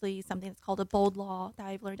that's actually something that's called a bold law that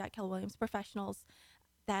I've learned at Keller Williams Professionals,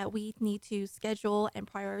 that we need to schedule and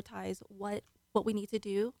prioritize what we need to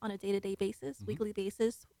do on a day-to-day basis, weekly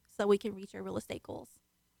basis, so we can reach our real estate goals.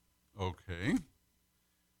 Okay.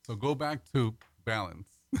 So go back to balance.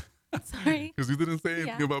 Sorry. Because you didn't say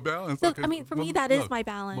anything about balance. So, Okay. for me, that is my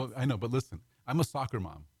balance. Well, I know, but listen, I'm a soccer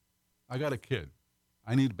mom. I got a kid.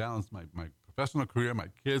 I need to balance my professional career, my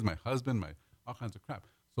kids, my husband, all kinds of crap.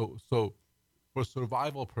 So for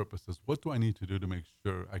survival purposes, what do I need to do to make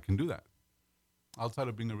sure I can do that? Outside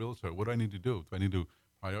of being a realtor, what do I need to do? Do I need to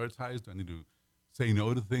prioritize? Do I need to say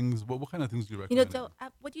no to things? What kind of things do you You know,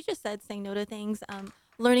 recommend? what you just said, saying no to things,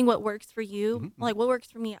 learning what works for you. Mm-hmm. Like what works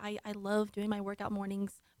for me, I love doing my workout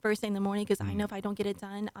mornings first thing in the morning because I know if I don't get it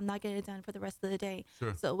done, I'm not getting it done for the rest of the day.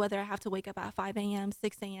 Sure. So whether I have to wake up at 5 a.m.,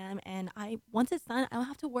 6 a.m., and once it's done, I don't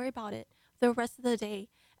have to worry about it the rest of the day.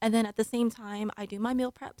 And then at the same time, I do my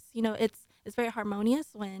meal preps. You know, it's very harmonious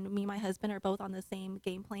when me and my husband are both on the same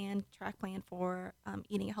game plan, track plan for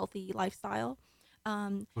eating a healthy lifestyle.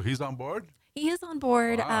 So he's on board? He is on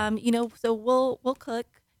board. Wow. You know, so we'll cook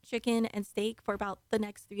chicken and steak for about the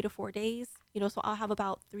next 3 to 4 days. You know, so I'll have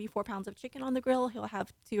about 3-4 pounds of chicken on the grill. He'll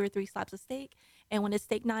have 2 or 3 slabs of steak. And when it's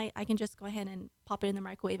steak night, I can just go ahead and pop it in the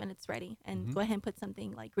microwave and it's ready. And go ahead and put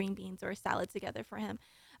something like green beans or a salad together for him.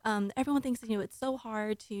 Everyone thinks, you know, it's so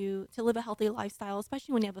hard to live a healthy lifestyle,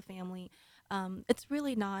 especially when you have a family. It's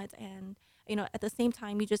really not. And, you know, at the same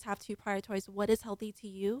time, you just have to prioritize what is healthy to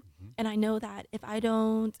you. And I know that if I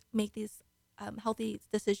don't make these healthy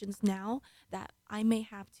decisions now, that I may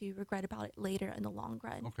have to regret about it later in the long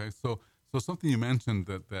run. Okay, so something you mentioned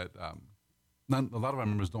that not a lot of our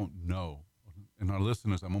members don't know, and our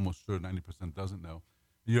listeners, I'm almost sure 90% doesn't know.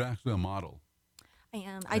 You're actually a model. I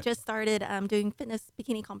am. I just started doing fitness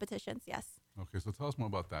bikini competitions. Yes. Okay, so tell us more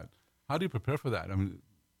about that. How do you prepare for that? I mean,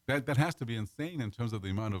 that has to be insane in terms of the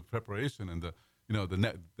amount of preparation and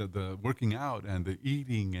the working out and the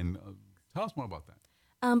eating. And tell us more about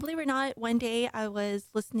that. Believe it or not, one day I was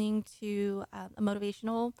listening to a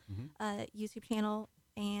motivational YouTube channel,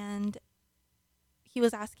 and he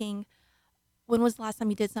was asking, when was the last time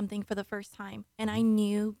you did something for the first time? And I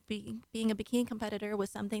knew being a bikini competitor was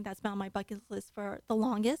something that's been on my bucket list for the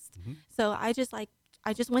longest. So I just went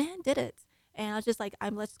ahead and did it. And I was just like,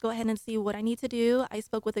 let's go ahead and see what I need to do. I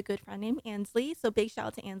spoke with a good friend named Ansley. So big shout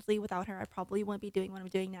out to Ansley. Without her, I probably wouldn't be doing what I'm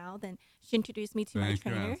doing now. Then she introduced me to my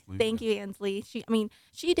trainer. Thank you, Ansley.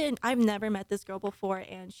 She didn't. I've never met this girl before,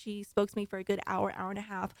 and she spoke to me for a good hour and a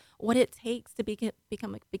half. What it takes to become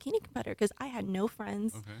a bikini competitor, because I had no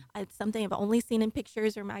friends. Okay. It's something I've only seen in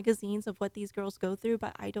pictures or magazines of what these girls go through,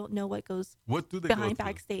 but I don't know what goes behind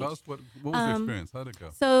backstage. Tell us what was your experience? How did it go?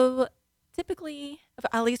 So typically,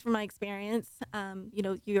 at least from my experience, you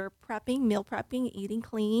know, you're meal prepping, eating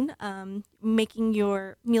clean, making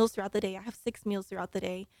your meals throughout the day. I have 6 meals throughout the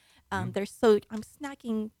day. I'm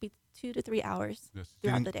snacking 2 to 3 hours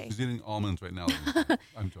throughout the day. She's eating almonds right now.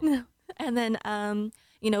 I'm joking. And then,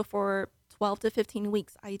 you know, for 12 to 15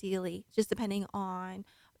 weeks, ideally, just depending on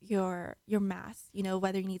your mass, you know,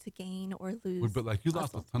 whether you need to gain or lose. But like you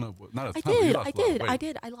lost a ton of, not a ton. I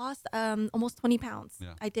did. I lost almost 20 pounds.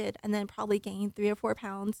 Yeah. I did. And then probably gained 3 or 4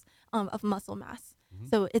 pounds of muscle mass.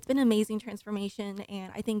 So it's been an amazing transformation.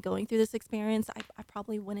 And I think going through this experience, I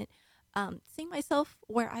probably wouldn't see myself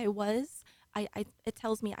where I was. It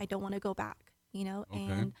tells me I don't want to go back, you know,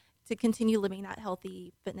 and to continue living that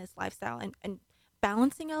healthy fitness lifestyle and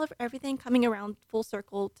balancing everything, coming around full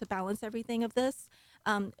circle to balance everything of this.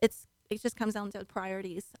 It just comes down to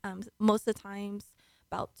priorities. Most of the times,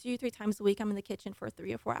 about 2-3 times a week, I'm in the kitchen for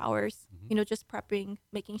 3 or 4 hours, you know, just prepping,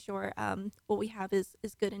 making sure what we have is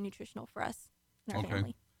good and nutritional for us and our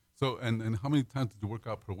family. So, and how many times did you work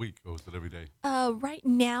out per week, or was it every day? Right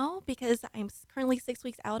now, because I'm currently 6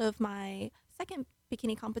 weeks out of my second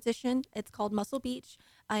bikini competition, it's called Muscle Beach.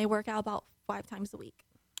 I work out about 5 times a week.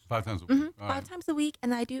 5 times a week? All 5 times a week,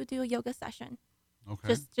 and I do a yoga session.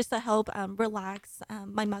 Okay. Just to help relax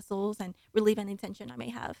my muscles and relieve any tension I may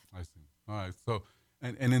have. I see. All right. So,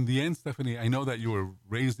 and in the end, Stephanie, I know that you were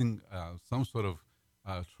raising some sort of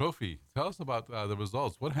trophy. Tell us about the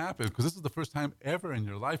results. What happened? Because this is the first time ever in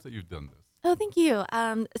your life that you've done this. Oh, thank you.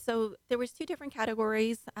 So there was 2 different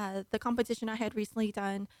categories. The competition I had recently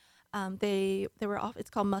done, they were off.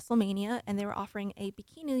 It's called Muscle Mania, and they were offering a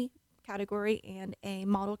bikini category and a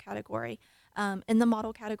model category. In the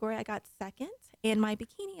model category, I got second, and my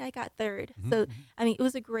bikini, I got third. So, I mean, it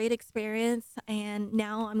was a great experience, and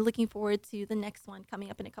now I'm looking forward to the next one coming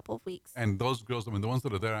up in a couple of weeks. And those girls, I mean, the ones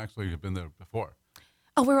that are there actually have been there before.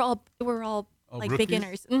 Oh, we're all like rookies?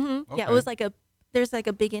 beginners. Okay. Yeah, it was there's like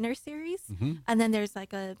a beginner series, and then there's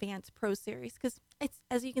like a advanced pro series, because it's,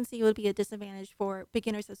 as you can see, it would be a disadvantage for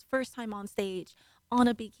beginners as first time on stage on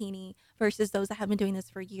a bikini versus those that have been doing this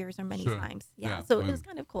for years or many times. Yeah, so it was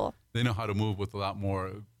kind of cool. They know how to move with a lot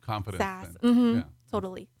more confidence. Sass. Yeah.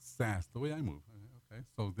 Totally. Sass, the way I move. Okay,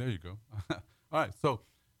 so there you go. All right, so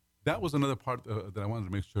that was another part that I wanted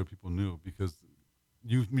to make sure people knew, because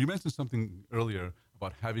you mentioned something earlier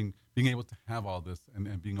about being able to have all this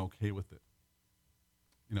and being okay with it.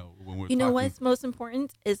 You know, when we're talking, what's most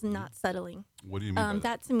important is not settling. What do you mean by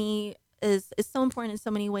that? To me, is so important in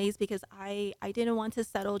so many ways because I didn't want to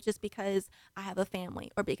settle just because I have a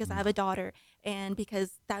family or because I have a daughter and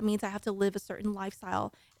because that means I have to live a certain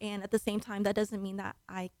lifestyle. And at the same time, that doesn't mean that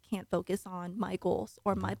I can't focus on my goals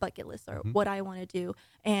or my bucket list or what I want to do.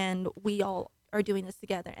 And we all are doing this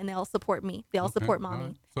together and they all support me. They all support mommy.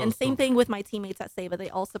 Right. So, and same thing with my teammates at Seva. They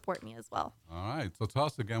all support me as well. All right. So tell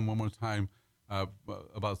us again one more time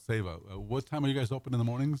about Seva. What time are you guys open in the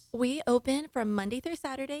mornings? We open from Monday through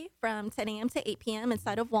Saturday from 10 a.m. to 8 p.m.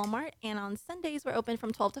 inside of Walmart. And on Sundays, we're open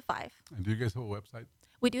from 12 to 5. And do you guys have a website?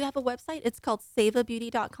 We do have a website. It's called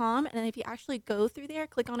SavaBeauty.com. And if you actually go through there,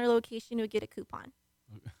 click on our location, you'll get a coupon.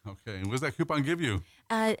 Okay. And what does that coupon give you?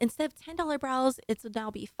 Instead of $10 brows, it'll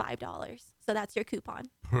now be $5. So that's your coupon.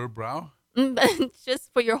 Per brow?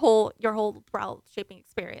 Just for your whole brow shaping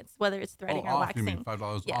experience, whether it's threading or off, waxing. You mean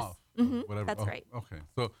 $5 yes. off? Whatever. That's right. Okay.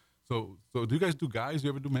 So do you guys do guys? You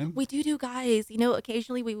ever do men? We do guys. You know,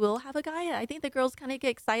 occasionally we will have a guy. I think the girls kind of get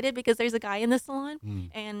excited because there's a guy in the salon.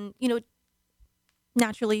 And, you know,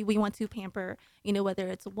 naturally we want to pamper, you know, whether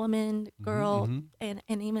it's a woman, girl, and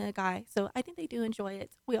even a guy. So I think they do enjoy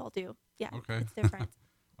it. We all do. Yeah. Okay. It's different.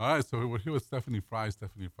 All right. So we're here with Stephanie Fry.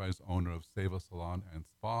 Stephanie Fry is owner of Seva Salon and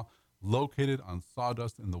Spa, located on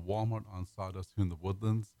Sawdust in the Walmart on Sawdust here in the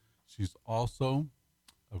Woodlands. She's also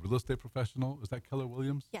a real estate professional. Is that Keller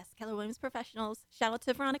Williams? Yes, Keller Williams Professionals. Shout out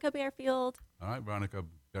to Veronica Bearfield. All right, Veronica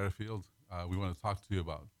Bearfield. We want to talk to you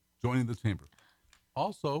about joining the chamber.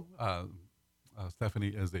 Also, Stephanie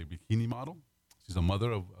is a bikini model. She's a mother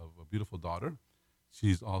of a beautiful daughter.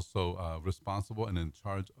 She's also responsible and in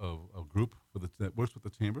charge of a group that works with the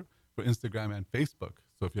chamber for Instagram and Facebook.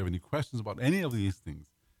 So if you have any questions about any of these things,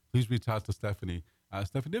 please reach out to Stephanie.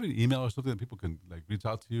 Stephanie, do you have an email or something that people can reach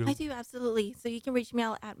out to you? I do, absolutely. So you can reach me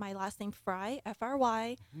out at my last name, Fry,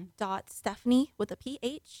 Fry, .Stephanie with a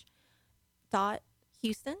PH,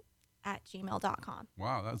 .Houston @gmail.com.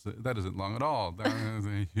 Wow, that isn't long at all. That is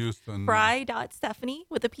a Houston. Fry.Stephanie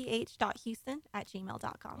with a PH, .Houston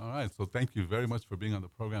 @gmail.com. All right, so thank you very much for being on the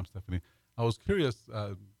program, Stephanie. I was curious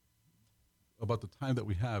about the time that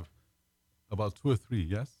we have, about 2 or 3,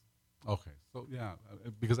 yes? Okay, so yeah,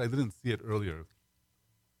 because I didn't see it earlier.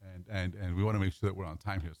 And we want to make sure that we're on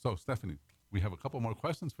time here. So, Stephanie, we have a couple more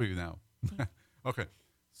questions for you now. Okay.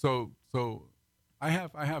 So I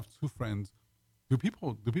have 2 friends. Do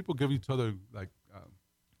people give each other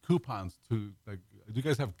coupons to do you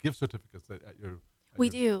guys have gift certificates at your We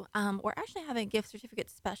do. We're actually having a gift certificate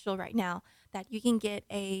special right now that you can get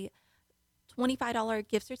a $25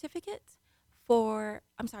 gift certificate for,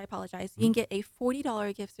 I'm sorry, I apologize. You can get a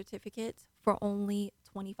 $40 gift certificate for only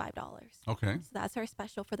 $25. Okay. So that's our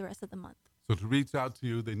special for the rest of the month. So to reach out to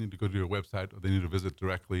you, they need to go to your website or they need to visit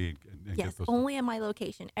directly and yes, get those. Only at my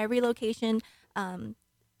location. Every location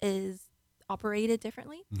is operated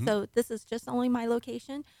differently. So this is just only my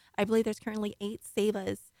location. I believe there's currently 8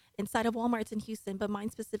 Sevas inside of Walmart's in Houston, but mine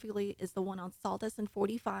specifically is the one on Sawdust and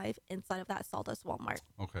 45 inside of that Sawdust Walmart.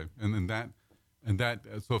 Okay. And that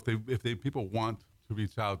so if people want to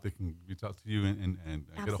reach out, they can reach out to you and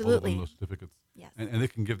get a hold of one of those certificates. Yes. And they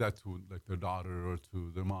can give that to their daughter or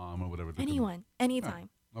to their mom or whatever. Anyone, anytime.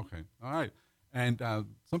 Yeah. Okay. All right. And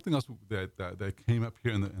something else that came up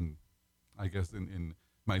here in I guess in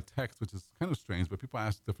my text, which is kind of strange, but people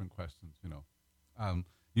ask different questions. You know,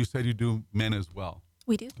 you said you do men as well.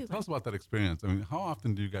 We do. Tell us about that experience. I mean, how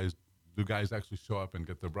often do guys actually show up and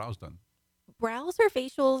get their brows done? Brows or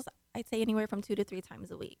facials, I'd say anywhere from 2 to 3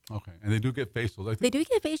 times a week. Okay, and they do get facials. They do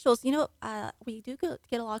get facials. You know, we do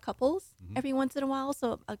get a lot of couples every once in a while.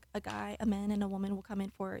 So a man and a woman will come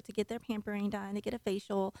in to get their pampering done, to get a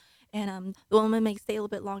facial, and the woman may stay a little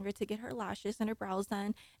bit longer to get her lashes and her brows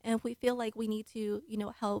done. And if we feel like we need to,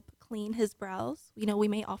 help clean his brows, we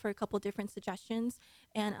may offer a couple different suggestions.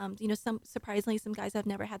 And surprisingly, some guys have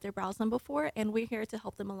never had their brows done before, and we're here to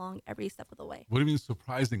help them along every step of the way. What do you mean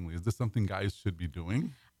surprisingly? Is this something guys should be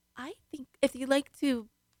doing? I think if you like to,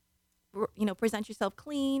 present yourself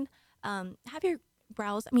clean, have your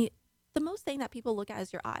brows. I mean, the most thing that people look at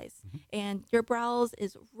is your eyes, and your brows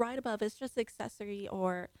is right above. It's just an accessory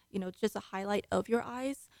or, just a highlight of your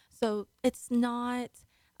eyes. So it's not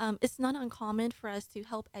uncommon for us to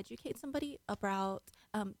help educate somebody about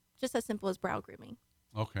just as simple as brow grooming.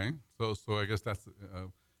 Okay. So I guess that's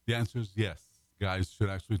the answer is yes. Guys should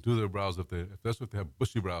actually do their brows if they have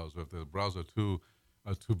bushy brows or if the brows are too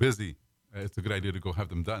busy. It's a good idea to go have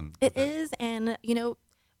them done. It is, and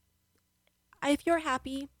if you're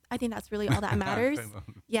happy, I think that's really all that matters.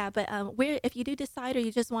 Yeah, but if you do decide or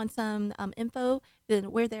you just want some info,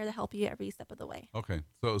 then we're there to help you every step of the way. Okay.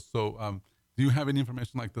 So do you have any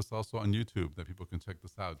information like this also on YouTube that people can check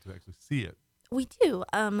this out to actually see it? We do.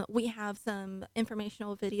 We have some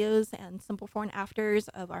informational videos and some before and afters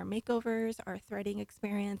of our makeovers, our threading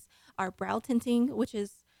experience, our brow tinting, which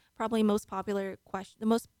is probably most popular question. The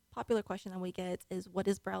most popular question that we get is, what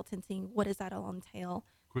is brow tinting? What does that all entail?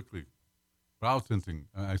 Quickly, brow tinting.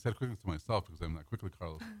 I said quickly to myself because I'm not quickly,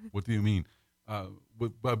 Carlos. What do you mean?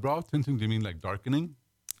 By brow tinting, do you mean like darkening?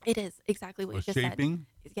 It is exactly what Or you just shaping?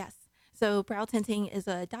 said. Yes. So brow tinting is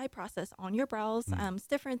a dye process on your brows. It's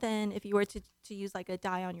different than if you were to use like a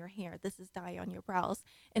dye on your hair. This is dye on your brows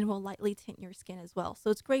and will lightly tint your skin as well.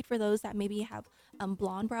 So it's great for those that maybe have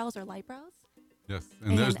blonde brows or light brows. Yes,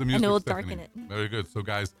 and there's the music. And it will Stephanie. darken it. Very good. So,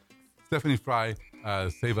 guys, Stephanie Fry,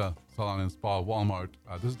 Seva Salon and Spa, Walmart.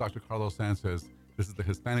 This is Dr. Carlos Sanchez. This is the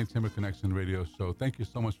Hispanic Chamber Connection radio show. Thank you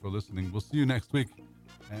so much for listening. We'll see you next week,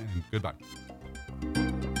 and goodbye.